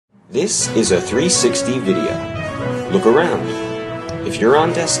This is a 360 video. Look around. If you're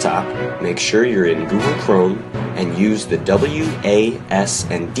on desktop, make sure you're in Google Chrome and use the W, A, S,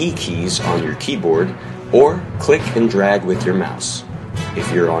 and D keys on your keyboard, or click and drag with your mouse.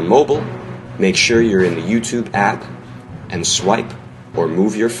 If you're on mobile, make sure you're in the YouTube app and swipe or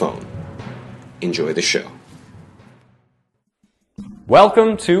move your phone. Enjoy the show.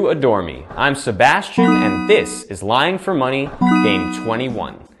 Welcome to Adore Me. I'm Sebastian, and this is Lying for Money, Game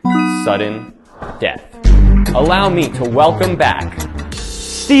 21, Sudden Death. Allow me to welcome back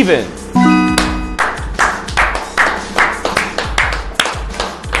Steven,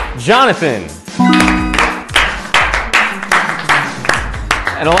 Jonathan,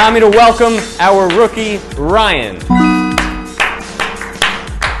 and allow me to welcome our rookie, Ryan.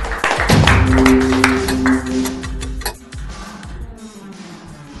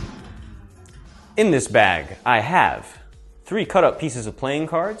 In this bag, I have 3 cut-up pieces of playing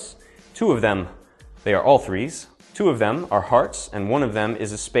cards. 2 of them, they are all threes. 2 of them are hearts, and 1 of them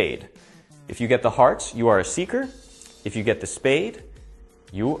is a spade. If you get the hearts, you are a seeker. If you get the spade,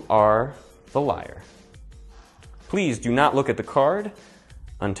 you are the liar. Please do not look at the card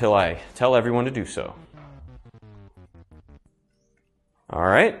until I tell everyone to do so. All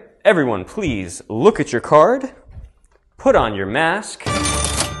right, everyone, please look at your card, put on your mask,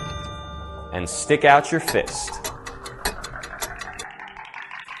 and stick out your fist.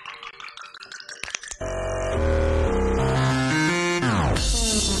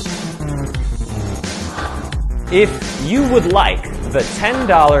 If you would like the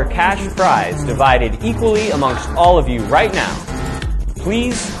 $10 cash prize divided equally amongst all of you right now,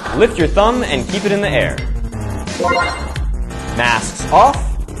 please lift your thumb and keep it in the air. Masks off.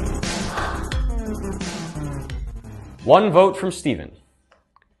 1 vote from Steven.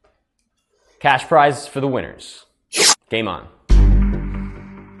 Cash prize for the winners. Game on.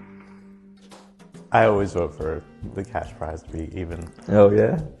 I always vote for the cash prize to be even. Oh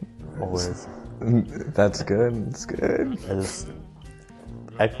yeah? Always. That's good, that's good.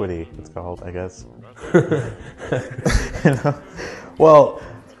 Equity, it's called, I guess. You know? Well,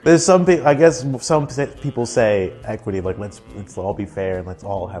 there's some people, I guess some people say equity, like let's all be fair and let's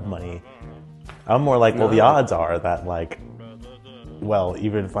all have money. I'm more like, well, the odds are that like, well,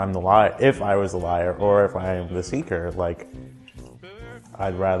 even if I'm the liar, if I was the liar, or if I am the seeker, like,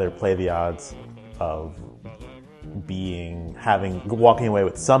 I'd rather play the odds of walking away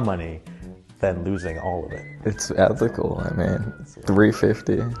with some money than losing all of it. It's ethical, I mean,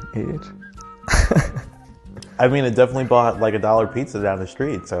 $3.50 each. I mean, it definitely bought like $1 pizza down the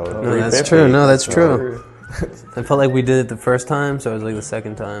street, so no, that's true. No, that's true. I felt like we did it the first time, so it was like the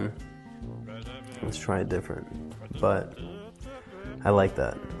second time. Let's try it different, but I like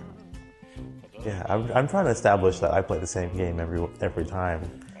that. Yeah, I'm trying to establish that I play the same game every time,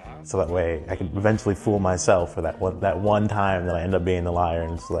 so that way I can eventually fool myself for that one time that I end up being the liar,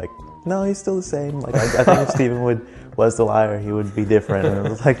 and it's like, no, he's still the same. Like I think if Steven was the liar, he would be different. And it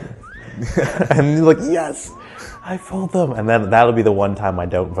was like, and you're like, yes, I fooled them. And then that'll be the one time I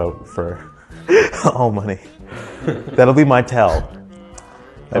don't vote for all money. That'll be my tell.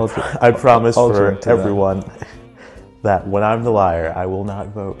 I promise for everyone that when I'm the liar, I will not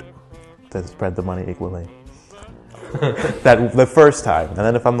vote to spread the money equally. That the first time, and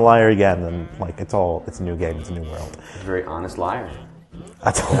then if I'm the liar again, then like it's a new game, it's a new world. A very honest liar.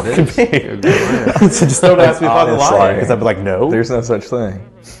 That's all it could be. So just don't ask me if I'm the liar, because I'd be like, no. There's no such thing.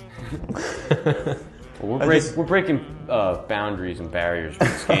 Well, we're breaking boundaries and barriers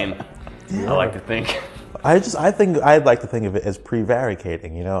with this game. Yeah. I like to think. I'd like to think of it as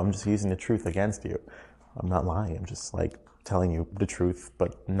prevaricating. You know, I'm just using the truth against you. I'm not lying. I'm just like telling you the truth,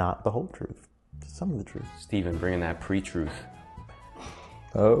 but not the whole truth. Just some of the truth. Steven, bringing that pre-truth.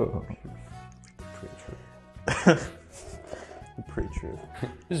 Oh. Pre-truth. Pre-truth.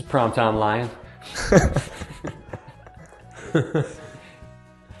 This is Primetime Lying.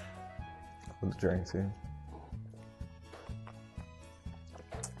 Let's drink too.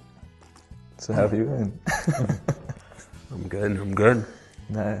 So how have you been? I'm good.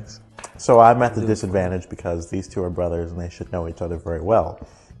 Nice. So I'm at the disadvantage because these 2 are brothers and they should know each other very well.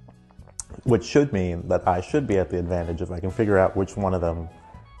 Which should mean that I should be at the advantage if I can figure out which one of them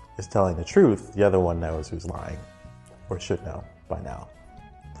is telling the truth. The other one knows who's lying. Or should know by now.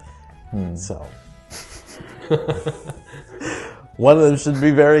 So one of them should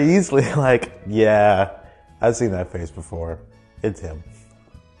be very easily like, yeah, I've seen that face before. It's him.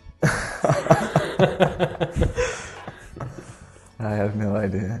 I have no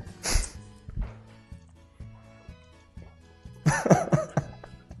idea.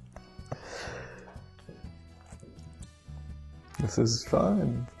 This is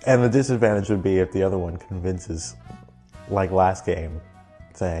fun. And the disadvantage would be if the other one convinces, like last game,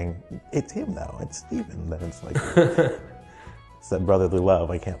 saying, it's him now, it's Steven. Then it's like, it's that brotherly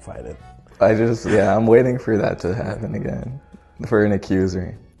love, I can't fight it. I'm waiting for that to happen again. For an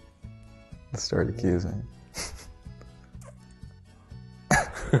accuser. To start accusing. I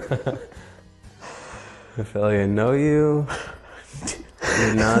feel like I know you.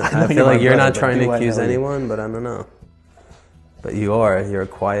 You're not, I feel like you're not trying to accuse anyone, but I don't know. But you are. You're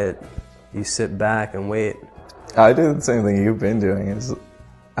quiet. You sit back and wait. I do the same thing you've been doing.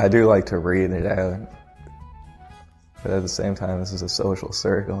 I do like to read it out. But at the same time, this is a social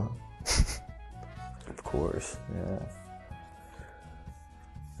circle. Of course. Yeah.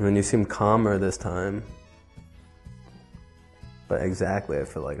 I mean, you seem calmer this time. But exactly, I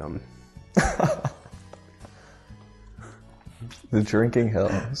feel like I'm... The drinking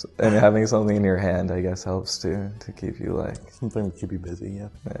helps. And having something in your hand, I guess, helps too. To keep you like... Something to keep you busy, yeah.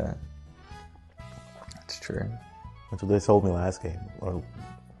 Yeah. It's true. That's what they told me last game, or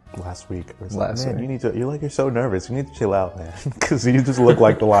last week. It was Last like, man, week. you're so nervous. You need to chill out, man. Because you just look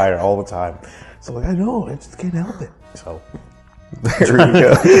like the liar all the time. So like, I know, I just can't help it. So... There we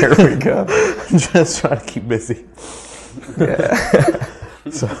go. There we go. I'm just trying to keep busy. Yeah.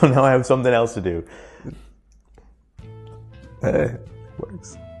 So now I have something else to do. Hey,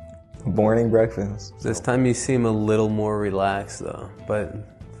 works. Morning breakfast. This time you seem a little more relaxed, though. But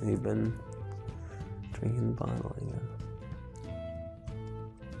you've been drinking the bottle, I guess.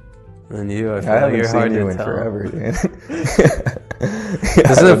 And you, I feel like you're hard to tell. Forever, dude.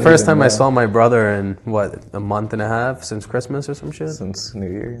 This is the first time I saw my brother in, what, a month and a half? Since Christmas or some shit? Since New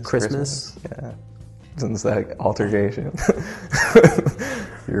Year's. Christmas? Yeah. Since that altercation.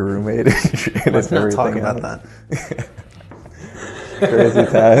 Your roommate. Let's not talk about that. Crazy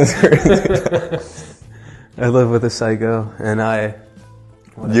times. I live with a psycho, and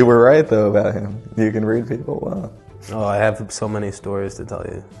You were right, though, about him. You can read people well. Oh, I have so many stories to tell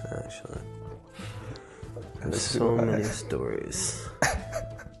you, actually. There's so many stories.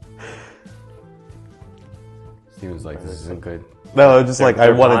 Steven's like, this isn't good. No, just like,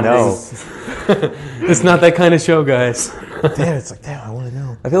 I want to know. It's not that kind of show, guys. Damn, it's like, damn, I want to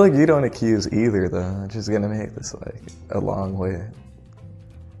know. I feel like you don't accuse either, though, which is going to make this, like, a long way.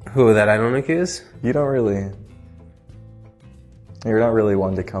 Who, that I don't accuse? You don't really... You're not really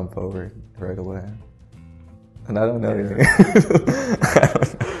one to come forward right away. And I don't know you.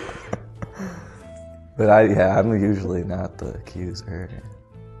 But I'm usually not the accuser.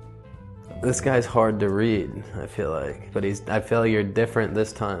 This guy's hard to read, I feel like. But I feel like you're different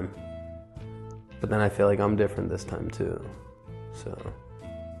this time. But then I feel like I'm different this time too. So.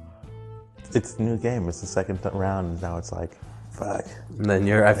 It's a new game. It's the second round, and now it's like, fuck. And then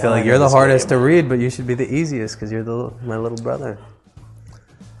I feel like you're the hardest to read, but you should be the easiest because you're my little brother.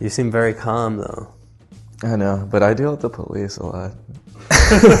 You seem very calm though. I know, but I deal with the police a lot.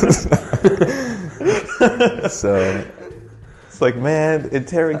 So it's like, man,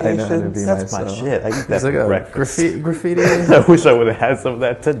 interrogation, that's myself. my shit. I eat that It's like for a breakfast. graffiti. I wish I would have had some of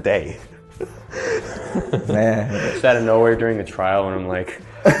that today. Man, Just out of nowhere during a trial, and I'm like,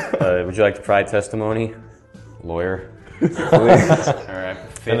 would you like to provide testimony? Lawyer. All right.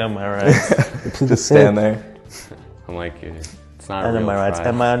 And am I right? just stand there. I'm like, it's not a And real am I right? trial.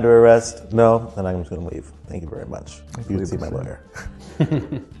 Am I under arrest? No. Then I'm just going to leave. Thank you very much. You can see my lawyer.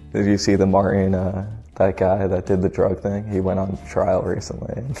 Did you see the Martin, that guy that did the drug thing? He went on trial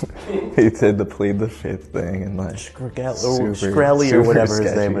recently. He did the plead the fifth thing and like Shkreli or whatever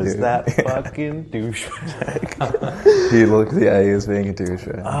his name is. dude. That fucking douchebag. He was being a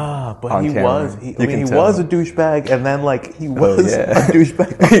douchebag. But On he camera. was. You I mean, can he tell. was a douchebag, and then like he was yeah. a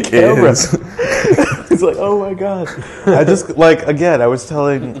douchebag on He camera. is. It's like, oh my god! I just like again. I was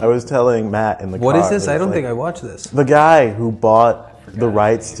telling Matt in the car. What is this? it I was don't like, think I watched this. The guy who bought the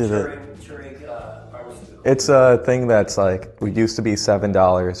rights to the. It's a thing that's like, it used to be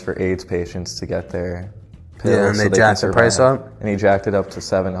 $7 for AIDS patients to get their pills. Yeah, and they can jacked the price survive. up? And he jacked it up to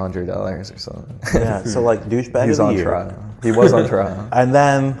 $700 or something. Yeah, so like douchebag He's of the on year. trial. He was on trial. And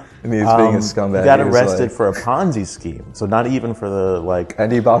then And he was being a scumbag. He got He was arrested like- for a Ponzi scheme. So not even for the like.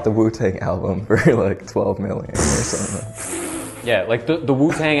 And he bought the Wu-Tang album for like $12 million or something. Yeah, like the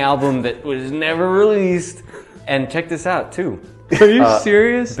Wu-Tang album that was never released. And check this out, too. Are you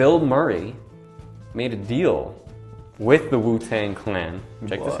serious? Bill Murray made a deal with the Wu-Tang Clan.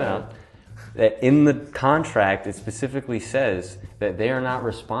 Check this out. That in the contract, it specifically says that they are not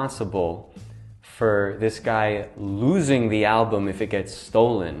responsible for this guy losing the album if it gets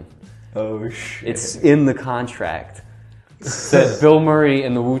stolen. Oh, shit. It's in the contract. That Bill Murray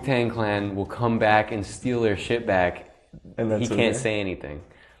and the Wu-Tang Clan will come back and steal their shit back And he can't say anything.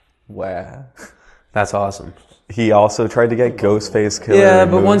 Wow. That's awesome. He also tried to get Ghostface Killer. Yeah,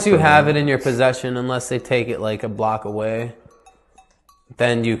 but once you have it in your possession, unless they take it like a block away,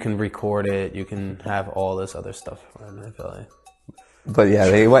 then you can record it. You can have all this other stuff. I feel like. But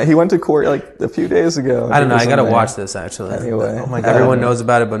yeah, he went to court like a few days ago. I don't know. I gotta watch this actually. Anyway, oh my God, everyone knows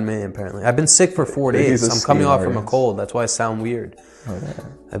about it but me. Apparently, I've been sick for 4 days. I'm coming off from a cold. That's why I sound weird. Okay.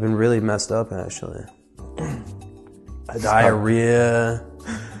 I've been really messed up actually. Diarrhea,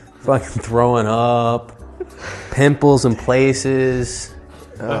 fucking throwing up, pimples in places.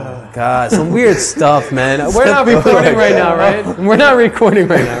 Oh God, some weird stuff, man. We're not recording right now, right? We're not recording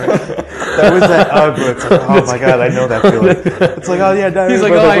right now, right? That was that ugly. It's like, oh my God, I know that feeling. It's like, oh yeah, he's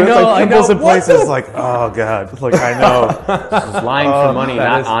like, oh, I know, like pimples I know. in places. Like, oh God, it's like I know. Just lying for money,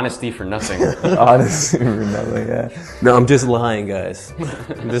 not honesty for nothing. Honesty for nothing. Yeah. No, I'm just lying, guys.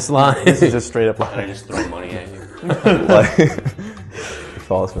 I'm just lying. This is just straight up I lying. just throw money at you. Like,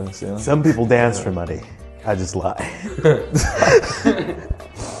 false moves, yeah. Some people dance for money. I just lie.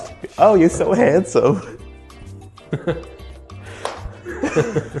 Oh, you're so handsome.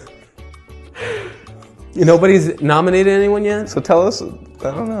 Nobody's nominated anyone yet? So tell us. I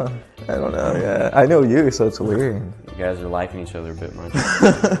don't know. Yeah, I know you, so it's weird. You guys are liking each other a bit much.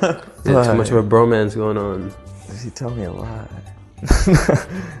 There's too much of a bromance going on. Does he tell me a lie?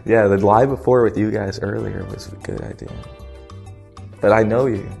 Yeah, the lie before with you guys earlier was a good idea. But I know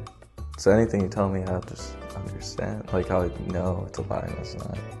you, so anything you tell me, I'll just understand. Like I'll know it's a lie and it's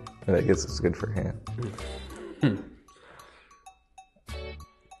not. And I guess it's good for him. And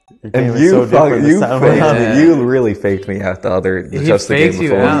you really faked me out the other just the game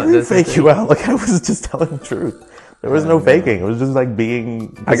before. I didn't fake you out. Like I was just telling the truth. There was no faking. It was just like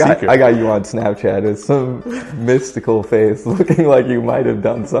being. I got you on Snapchat with some mystical face, looking like you might have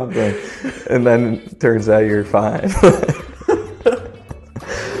done something, and then it turns out you're fine.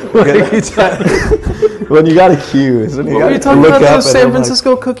 When you got accused, and what were you talking about? Those San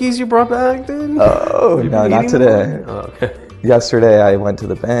Francisco cookies you brought back, dude? Oh no, not today. Oh, okay. Yesterday, I went to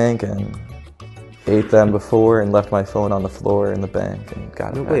the bank and ate them before, and left my phone on the floor in the bank, and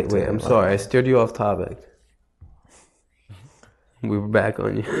got it. Wait. I'm sorry. I steered you off topic. We were back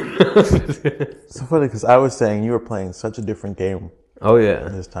on you. So funny because I was saying you were playing such a different game. Oh yeah.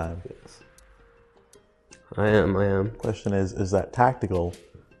 This time. Yes. I am. Question is that tactical,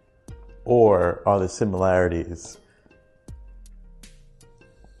 or are the similarities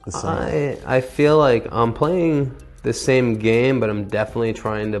the same? I feel like I'm playing the same game, but I'm definitely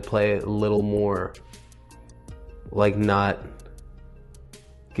trying to play a little more, like not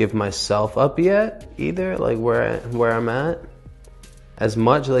give myself up yet either, like where I'm at as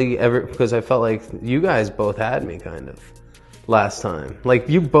much, like ever, because I felt like you guys both had me kind of last time. Like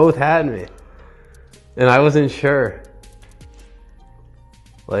you both had me, and I wasn't sure.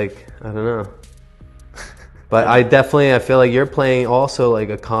 Like I don't know. But I feel like you're playing also like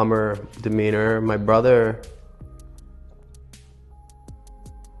a calmer demeanor. My brother's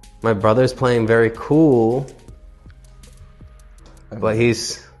playing very cool, but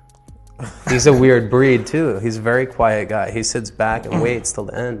he's a weird breed too. He's a very quiet guy. He sits back and waits till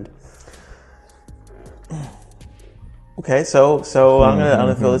the end. Okay, so I'm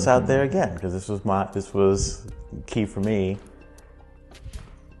gonna throw this out there again because this was key for me.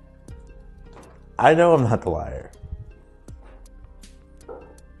 I know I'm not the liar.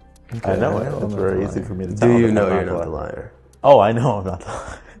 Okay, I know it. It's very easy for me to tell. Do you know you're not the liar? Oh, I know I'm not the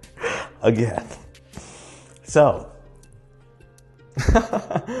liar. Again. So.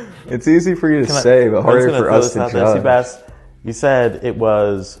 It's easy for you to say, but harder for us to judge. Sebastian, you said it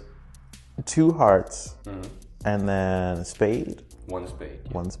was 2 hearts and then a spade? 1 spade.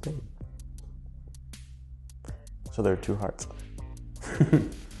 1 spade. So there are 2 hearts.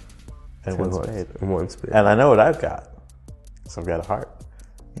 And 1 spade. And 1 spade. And I know what I've got. So I've got a heart.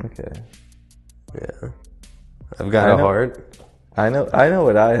 Okay. Yeah. I've got a heart. I know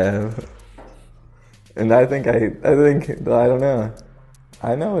what I have. And I think I don't know.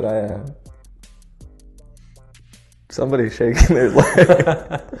 I know what I have. Somebody's shaking their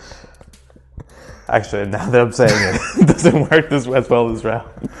leg. Actually, now that I'm saying it doesn't work as well this round.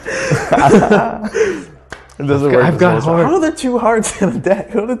 It doesn't work. I've got heart. How are there 2 hearts in a deck?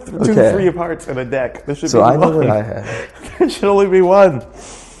 How are there 2 free of hearts in a deck? There should be I know one. what I have. There should only be 1. It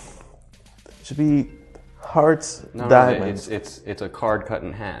should be hearts, diamonds. No, it's a card cut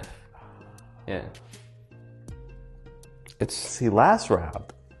in half. Yeah. See, last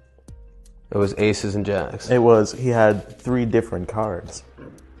round, It was aces and jacks. he had 3 different cards.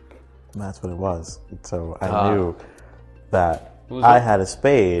 And that's what it was. So I knew that I had a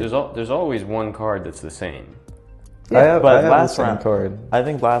spade. There's always one card that's the same. Yeah, I but have last the same round, card. I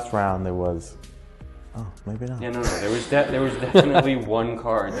think last round there was. Oh, maybe not. Yeah, no. There was definitely one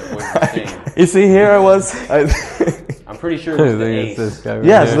card that was the same. You see, here I was. I'm pretty sure it was the ace. this guy right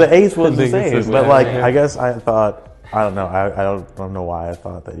Yes, here. the ace was I the think it's same, this but guy like right here. I guess I thought I don't know. I don't know why I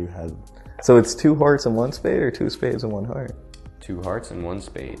thought that you had. So it's 2 hearts and 1 spade, or 2 spades and 1 heart? 2 hearts and 1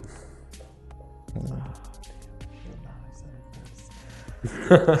 spade.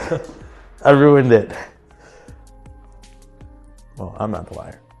 I ruined it. Well, I'm not the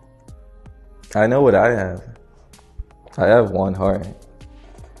liar. I know what I have. I have 1 heart.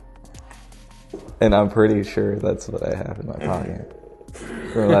 And I'm pretty sure that's what I have in my pocket.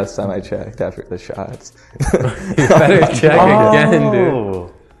 From the last time I checked after the shots. You better check again,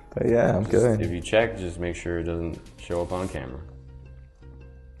 dude. But yeah, I'm good. If you check, just make sure it doesn't show up on camera.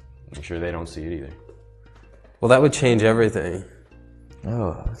 Make sure they don't see it either. Well, that would change everything.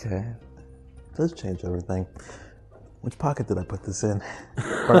 Oh, okay. It does change everything. Which pocket did I put this in?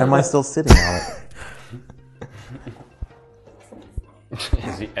 Or am I still sitting on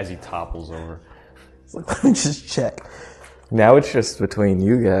it? As he topples over. It's like, let me just check. Now it's just between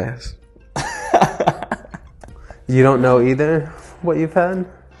you guys. You don't know either what you've had?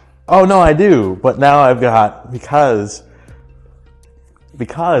 Oh no, I do. But now I've got because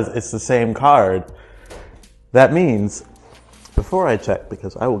it's the same card. That means before I check,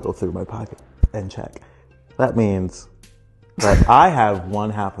 because I will go through my pocket and check. That means that I have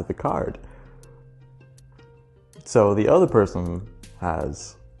 1/2 of the card. So the other person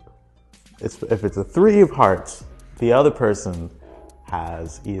has. If it's a 3 of hearts, the other person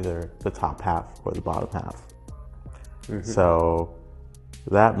has either the top half or the bottom half. Mm-hmm. So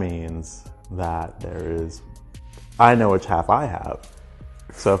that means that I know which half I have.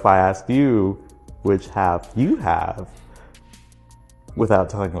 So if I ask you which half you have, without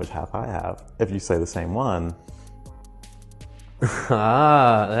telling which half I have, if you say the same one.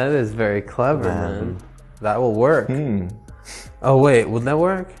 Ah, that is very clever, man. That will work. Oh wait, would that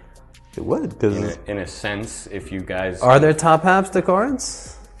work? It would, because In a sense, if you guys Are there top halves to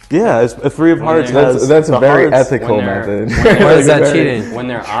cards? yeah, it's a 3 of hearts. That's a the very hearts. ethical when they're- method. Or is that Very cheating? when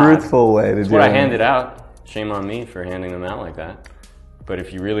they're truthful way to That's do what I it. handed out. Shame on me for handing them out like that. But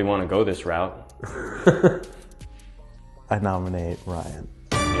if you really want to go this route, I nominate Ryan.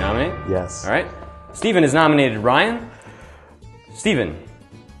 you nominate? Yes. All right. Steven has nominated Ryan. Steven.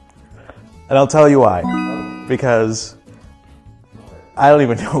 And I'll tell you why. Because I don't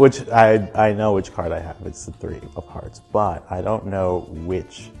even know which, I know which card I have. It's the 3 of hearts. But I don't know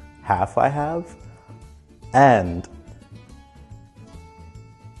which half I have. And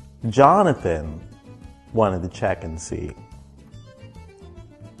Jonathan wanted to check and see.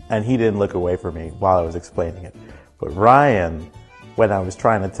 And he didn't look away from me while I was explaining it. But Ryan, when I was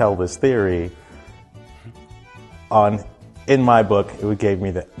trying to tell this theory, in my book, it gave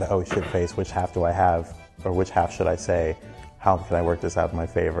me the oh shit face, which half do I have? Or which half should I say? How can I work this out in my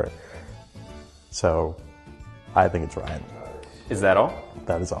favor? So, I think it's Ryan. Is that all?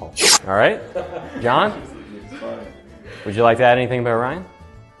 That is all. All right. John? Would you like to add anything about Ryan?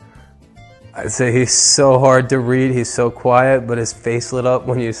 I'd say he's so hard to read, he's so quiet, but his face lit up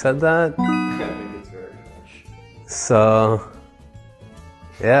when you said that. So,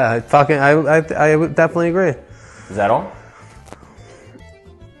 yeah, I would definitely agree. Is that all?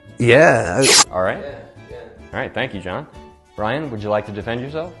 Yeah. All right. All right. Thank you, John. Ryan, would you like to defend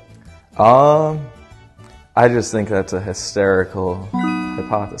yourself? I just think that's a hysterical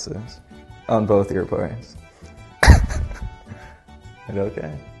hypothesis on both your parts.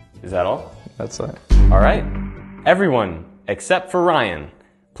 Okay. Is that all? That's it. All right. Everyone, except for Ryan,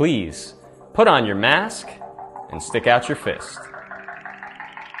 please put on your mask and stick out your fist.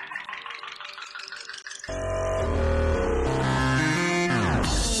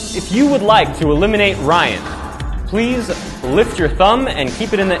 If you would like to eliminate Ryan, please lift your thumb and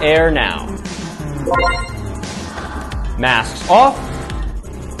keep it in the air now. Masks off.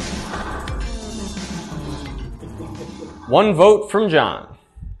 1 vote from John.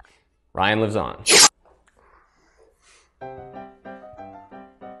 Ryan lives on.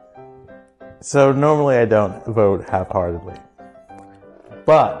 So normally I don't vote half-heartedly.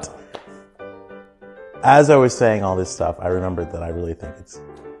 But as I was saying all this stuff, I remembered that I really think it's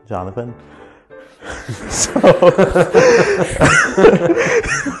Jonathan. So I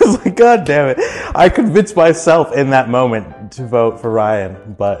was like, God damn it. I convinced myself in that moment to vote for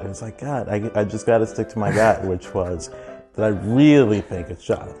Ryan, but it was like, God, I just got to stick to my gut, which was that I really think it's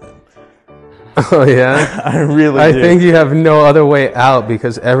Jonathan. Oh, yeah? I really do. I think you have no other way out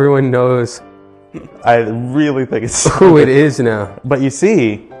because everyone knows I really think it's who it is now. But you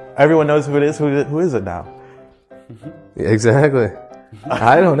see, everyone knows who it is. Who is it now? Exactly.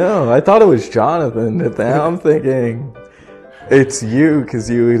 I don't know. I thought it was Jonathan, but now I'm thinking it's you because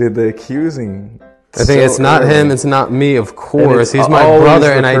you did the accusing. I think it's not early. him, it's not me, of course. He's my Always brother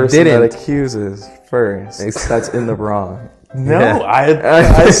the and I person didn't. that accuses first. That's in the wrong. No, Yeah.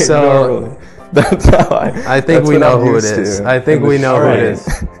 I So That's how I think that's we what know I'm who it used is. to I think in the we know who it show.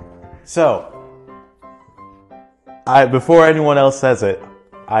 is. So, before anyone else says it,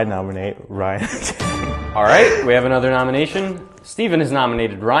 I nominate Ryan. All right, we have another nomination. Steven has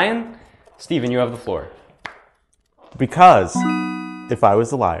nominated Ryan. Steven, you have the floor. Because if I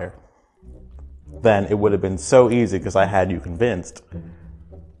was the liar, then it would have been so easy because I had you convinced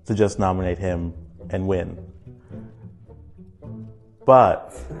to just nominate him and win.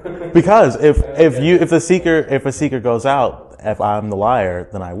 But because if a seeker goes out, if I'm the liar,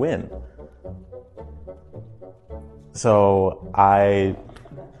 then I win. So I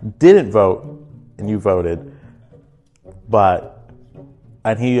didn't vote and you voted,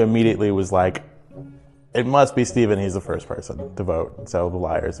 and he immediately was like, it must be Steven, he's the first person to vote. So the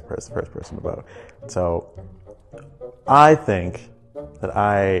liar is the first person to vote. So I think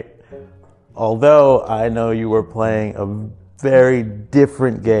that although I know you were playing a very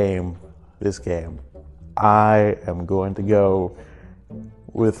different game, this game, I am going to go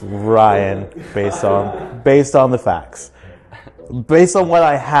with Ryan based on the facts. Based on what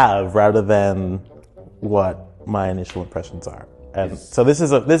I have rather than what my initial impressions are. And so this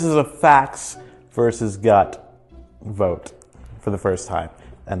is a facts versus gut vote for the first time,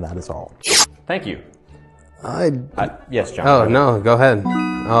 and that is all. Thank you. Oh Yes, John. no, go ahead.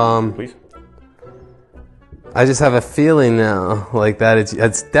 Please. I just have a feeling now, like that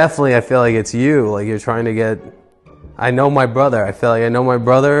it's definitely, I feel like it's you. Like you're trying to get. I know my brother. I feel like I know my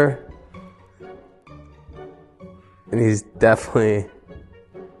brother, and he's definitely.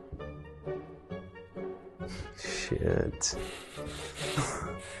 Shit.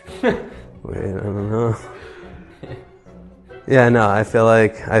 Wait, I don't know. Yeah, no, I feel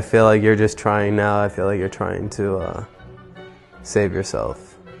like you're just trying now. I feel like you're trying to save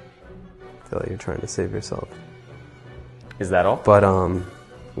yourself. I feel like you're trying to save yourself. Is that all? But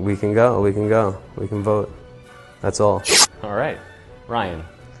we can go. We can vote. That's all. All right. Ryan.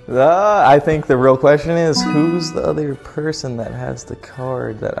 I think the real question is, who's the other person that has the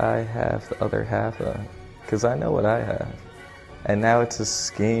card that I have the other half of? Because I know what I have. And now it's a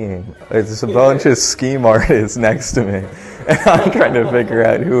scheme. It's a bunch of scheme artists next to me. And I'm trying to figure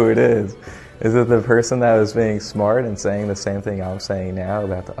out who it is. Is it the person that was being smart and saying the same thing I'm saying now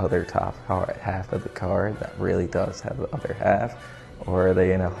about the other top half of the card that really does have the other half? Or are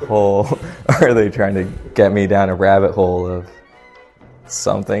they in a hole? Or are they trying to get me down a rabbit hole of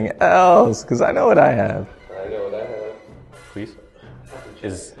something else? Because I know what I have. I know what I have. Please.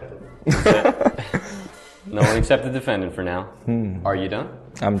 Is that, no one except the defendant for now. Are you done?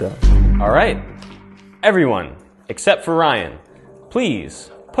 I'm done. All right. Everyone, except for Ryan, please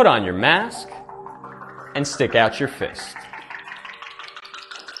put on your mask and stick out your fist.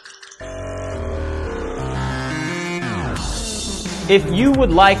 If you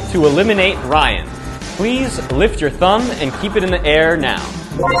would like to eliminate Ryan, please lift your thumb and keep it in the air now.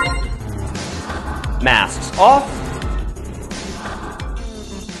 Masks off.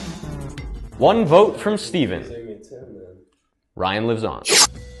 One vote from Steven. Ryan lives on.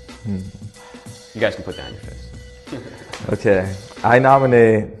 You guys can put down your fist. Okay. I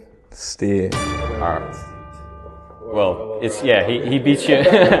nominate Steve. All right. Well, he beat you.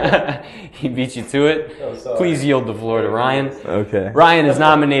 He beat you to it. Please yield the floor to Ryan. Okay. Ryan has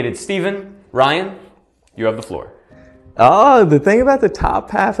nominated Steven. Ryan, you have the floor. Oh, the thing about the top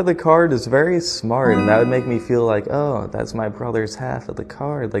half of the card is very smart, and that would make me feel like, oh, that's my brother's half of the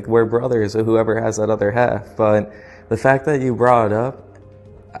card. Like, we're brothers, so whoever has that other half. But the fact that you brought it up,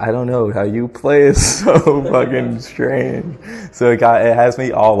 I don't know, how you play is so fucking strange. So it has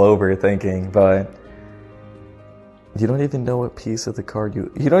me all over thinking, but you don't even know what piece of the card you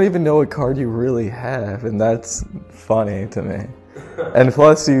don't even know what card you really have, and that's funny to me. And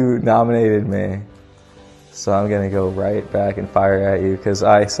plus you nominated me. So I'm going to go right back and fire at you because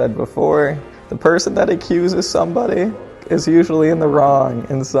I said before, the person that accuses somebody is usually in the wrong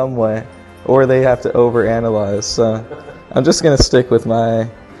in some way, or they have to overanalyze. So I'm just going to stick with my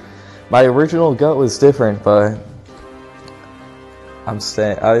original gut was different, but I'm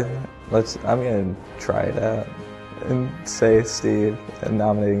going to try it out and say Steve and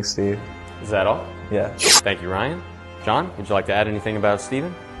nominating Steve. Is that all? Yeah. Thank you, Ryan. John, would you like to add anything about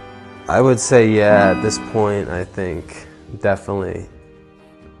Steven? I would say, yeah, at this point, I think it's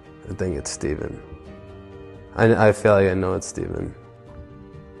Steven. I feel like I know it's Steven.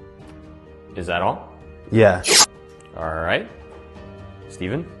 Is that all? Yeah. All right.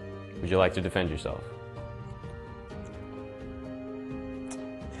 Steven, would you like to defend yourself?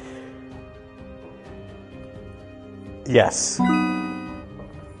 Yes.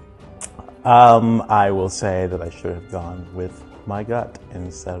 I will say that I should have gone with my gut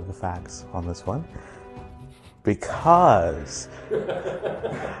instead of the facts on this one. Because,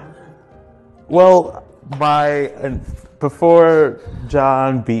 well, before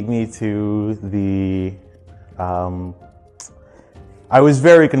John beat me to the, I was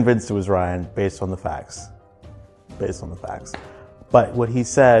very convinced it was Ryan based on the facts. But what he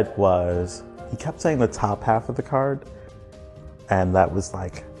said was, he kept saying the top half of the card, and that was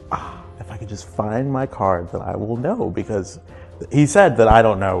like, if I could just find my card, then I will know, because he said that I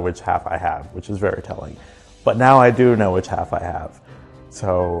don't know which half I have, which is very telling. But now I do know which half I have.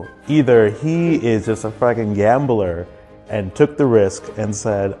 So either he is just a fucking gambler and took the risk and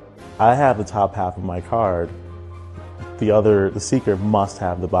said, I have the top half of my card, the seeker must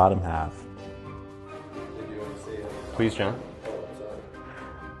have the bottom half. Please, John.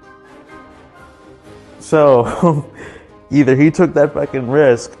 So either he took that fucking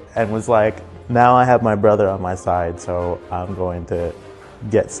risk and was like, now I have my brother on my side, so I'm going to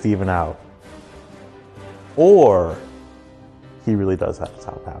get Steven out. Or he really does have the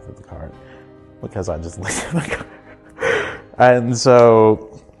top half of the card, because I just looked at my card. And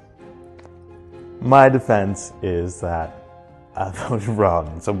so my defense is that I voted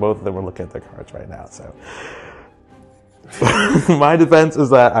wrong. So both of them are looking at their cards right now. So my defense is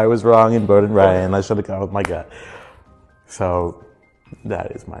that I was wrong in voting Ryan. I should have gone with my gut. So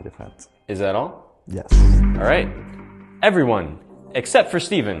that is my defense. Is that all? Yes. All right. Everyone, except for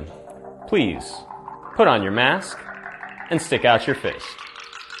Steven, please put on your mask and stick out your fist.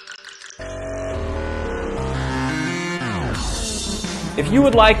 If you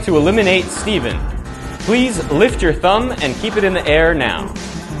would like to eliminate Steven, please lift your thumb and keep it in the air now.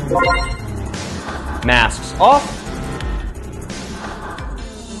 Masks off.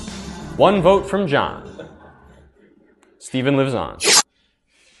 One vote from John. Steven lives on.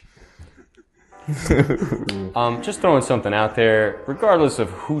 Just throwing something out there, regardless of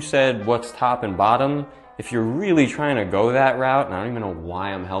who said what's top and bottom, if you're really trying to go that route, and I don't even know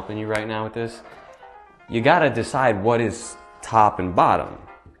why I'm helping you right now with this, you gotta decide what is top and bottom,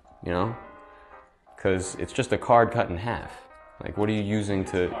 you know? Because it's just a card cut in half. Like, what are you using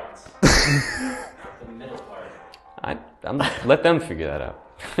to... The middle part. Let them figure that out.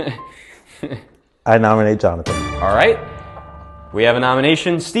 I nominate Jonathan. All right. We have a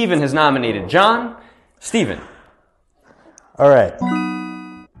nomination. Steven has nominated John. Steven. All right.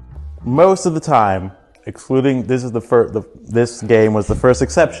 Most of the time, excluding this is this game was the first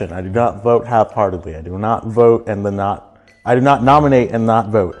exception. I do not vote half-heartedly. I do not vote and then not. I do not nominate and not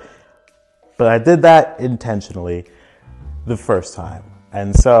vote. But I did that intentionally the first time,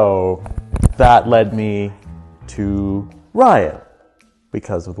 and so that led me to Ryan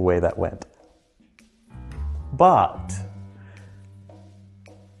because of the way that went. But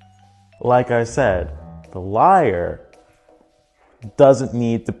like I said, the liar doesn't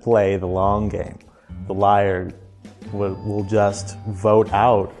need to play the long game. The liar will just vote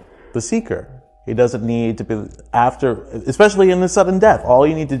out the seeker. He doesn't need to be after, especially in the sudden death. All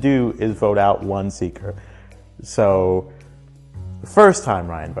you need to do is vote out one seeker. So the first time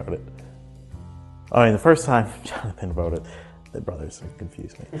Ryan voted, the first time Jonathan voted, the brothers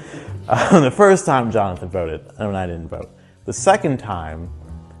confused me. The first time Jonathan voted, and I didn't vote. The second time,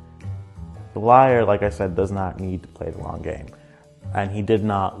 the liar, like I said, does not need to play the long game. And he did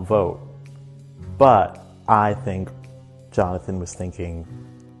not vote. But I think Jonathan was thinking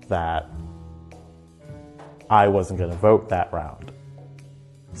that I wasn't going to vote that round.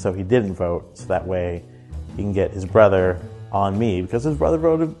 So he didn't vote, so that way he can get his brother on me, because his brother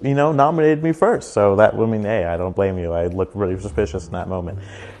voted, nominated me first. So that would mean, hey, I don't blame you. I looked really suspicious in that moment.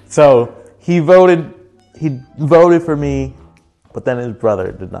 So he voted for me, but then his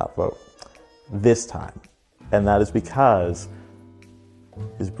brother did not vote this time. And that is because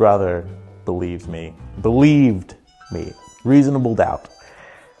his brother believed me. Reasonable doubt.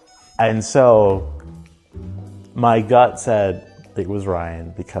 And so my gut said it was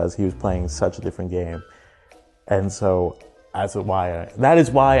Ryan because he was playing such a different game. And so that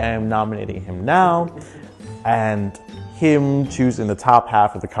is why I am nominating him now. And him choosing the top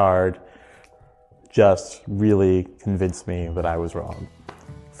half of the card just really convinced me that I was wrong.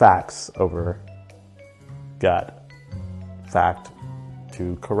 Facts over gut. Fact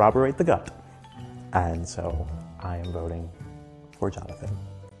to corroborate the gut. And so I am voting for Jonathan.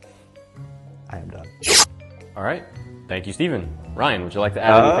 I am done. All right. Thank you, Steven. Ryan, would you like to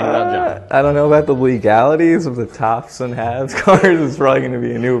add anything about John? I don't know about the legalities of the tops and halves cards. It's probably going to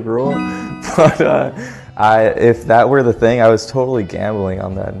be a new rule. But if that were the thing, I was totally gambling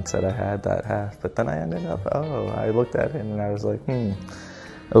on that and said I had that half. But then I ended up, I looked at him and I was like,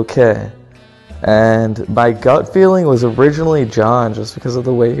 okay. And my gut feeling was originally John, just because of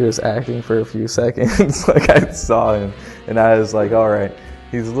the way he was acting for a few seconds. Like, I saw him and I was like, all right.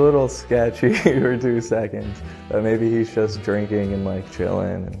 He's a little sketchy for 2 seconds, but maybe he's just drinking and like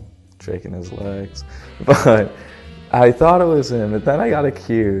chilling and shaking his legs. But I thought it was him, but then I got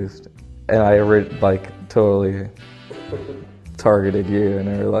accused, and I like totally targeted you, and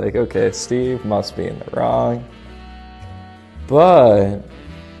they were like, okay, Steve must be in the wrong. But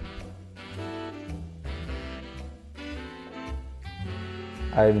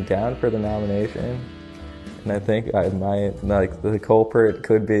I'm down for the nomination. And I think I might, like, the culprit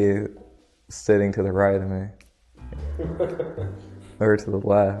could be sitting to the right of me. Or to the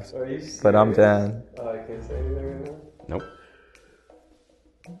left. But I'm down. Oh, I can't say anything right now? Nope.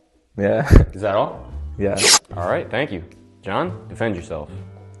 Yeah. Is that all? Yeah. All right, thank you. John, defend yourself,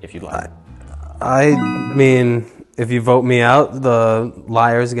 if you'd like. I mean, if you vote me out, the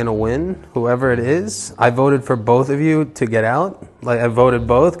liar's gonna win, whoever it is. I voted for both of you to get out. Like, I voted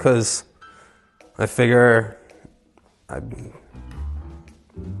both because I figure, I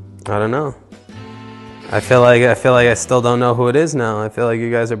don't know. I feel like I still don't know who it is now. I feel like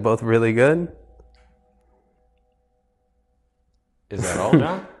you guys are both really good. Is that all,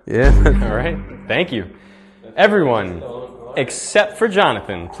 John? Yeah. All right, thank you. Everyone, except for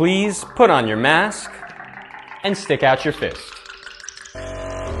Jonathan, please put on your mask and stick out your fist.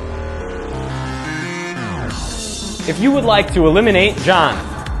 If you would like to eliminate John,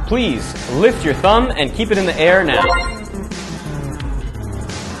 please lift your thumb and keep it in the air now.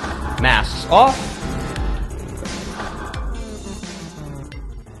 Masks off.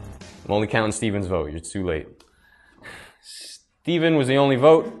 I'm only counting Steven's vote. You're too late. Steven was the only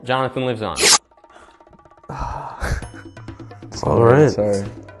vote. Jonathan lives on. All right. Sorry.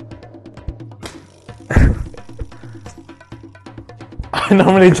 I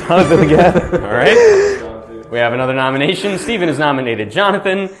nominate Jonathan again. All right. We have another nomination. Steven is nominated.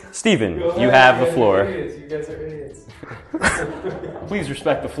 Jonathan, Steven, you have the floor. You guys are idiots. Please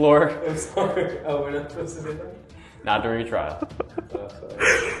respect the floor. I'm sorry. Oh, we're not supposed to do that? Not during a trial.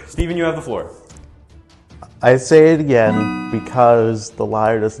 Steven, you have the floor. I say it again because the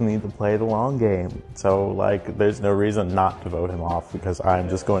liar doesn't need to play the long game. So, like, there's no reason not to vote him off because I'm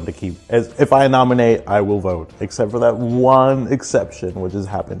just going to keep... If I nominate, I will vote. Except for that one exception, which has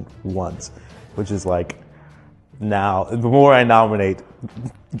happened once. Which is, like, now, the more I nominate,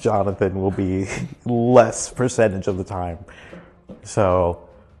 Jonathan will be less percentage of the time. So...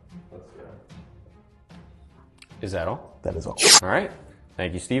 Is that all? that is all. All right.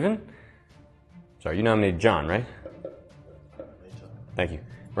 Thank you, Steven. Sorry, you nominated John, right? Thank you.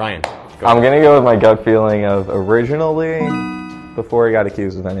 Ryan, go I'm ahead. going to go with my gut feeling of originally, before I got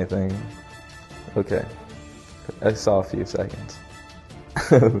accused of anything. Okay. I saw a few seconds.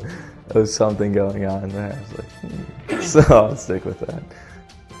 There was something going on there. I was like, so I'll stick with that.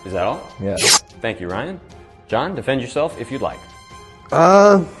 Is that all? Yeah. Thank you, Ryan. John, defend yourself if you'd like.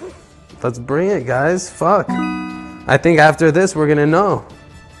 Let's bring it, guys. Fuck. I think after this, we're gonna know.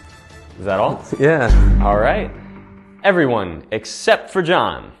 Is that all? Yeah. All right. Everyone, except for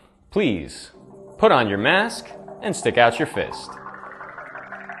John, please put on your mask and stick out your fist.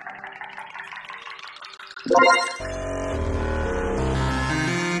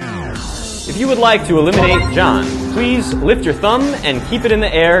 If you would like to eliminate John, please lift your thumb and keep it in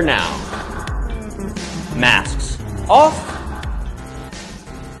the air now. Masks off.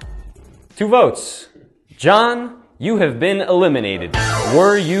 2 votes. John, you have been eliminated.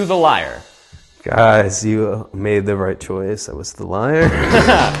 Were you the liar? Guys, you made the right choice. I was the liar.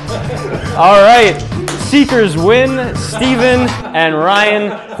 All right. Seekers win. Steven and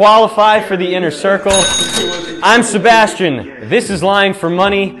Ryan qualify for the inner circle. I'm Sebastian. This is Lying for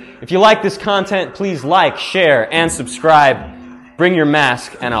Money. If you like this content, please like, share, and subscribe. Bring your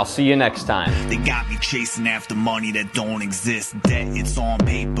mask, and I'll see you next time. They got me chasing after money that don't exist. Debt, it's on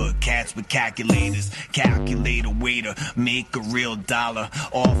paper. Cats with calculators. Calculator waiter. Make a real dollar.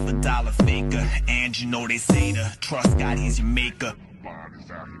 Off a dollar faker. And you know they say to trust God, he's your maker.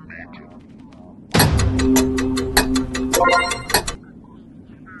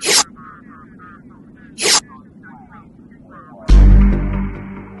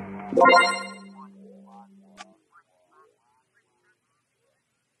 What?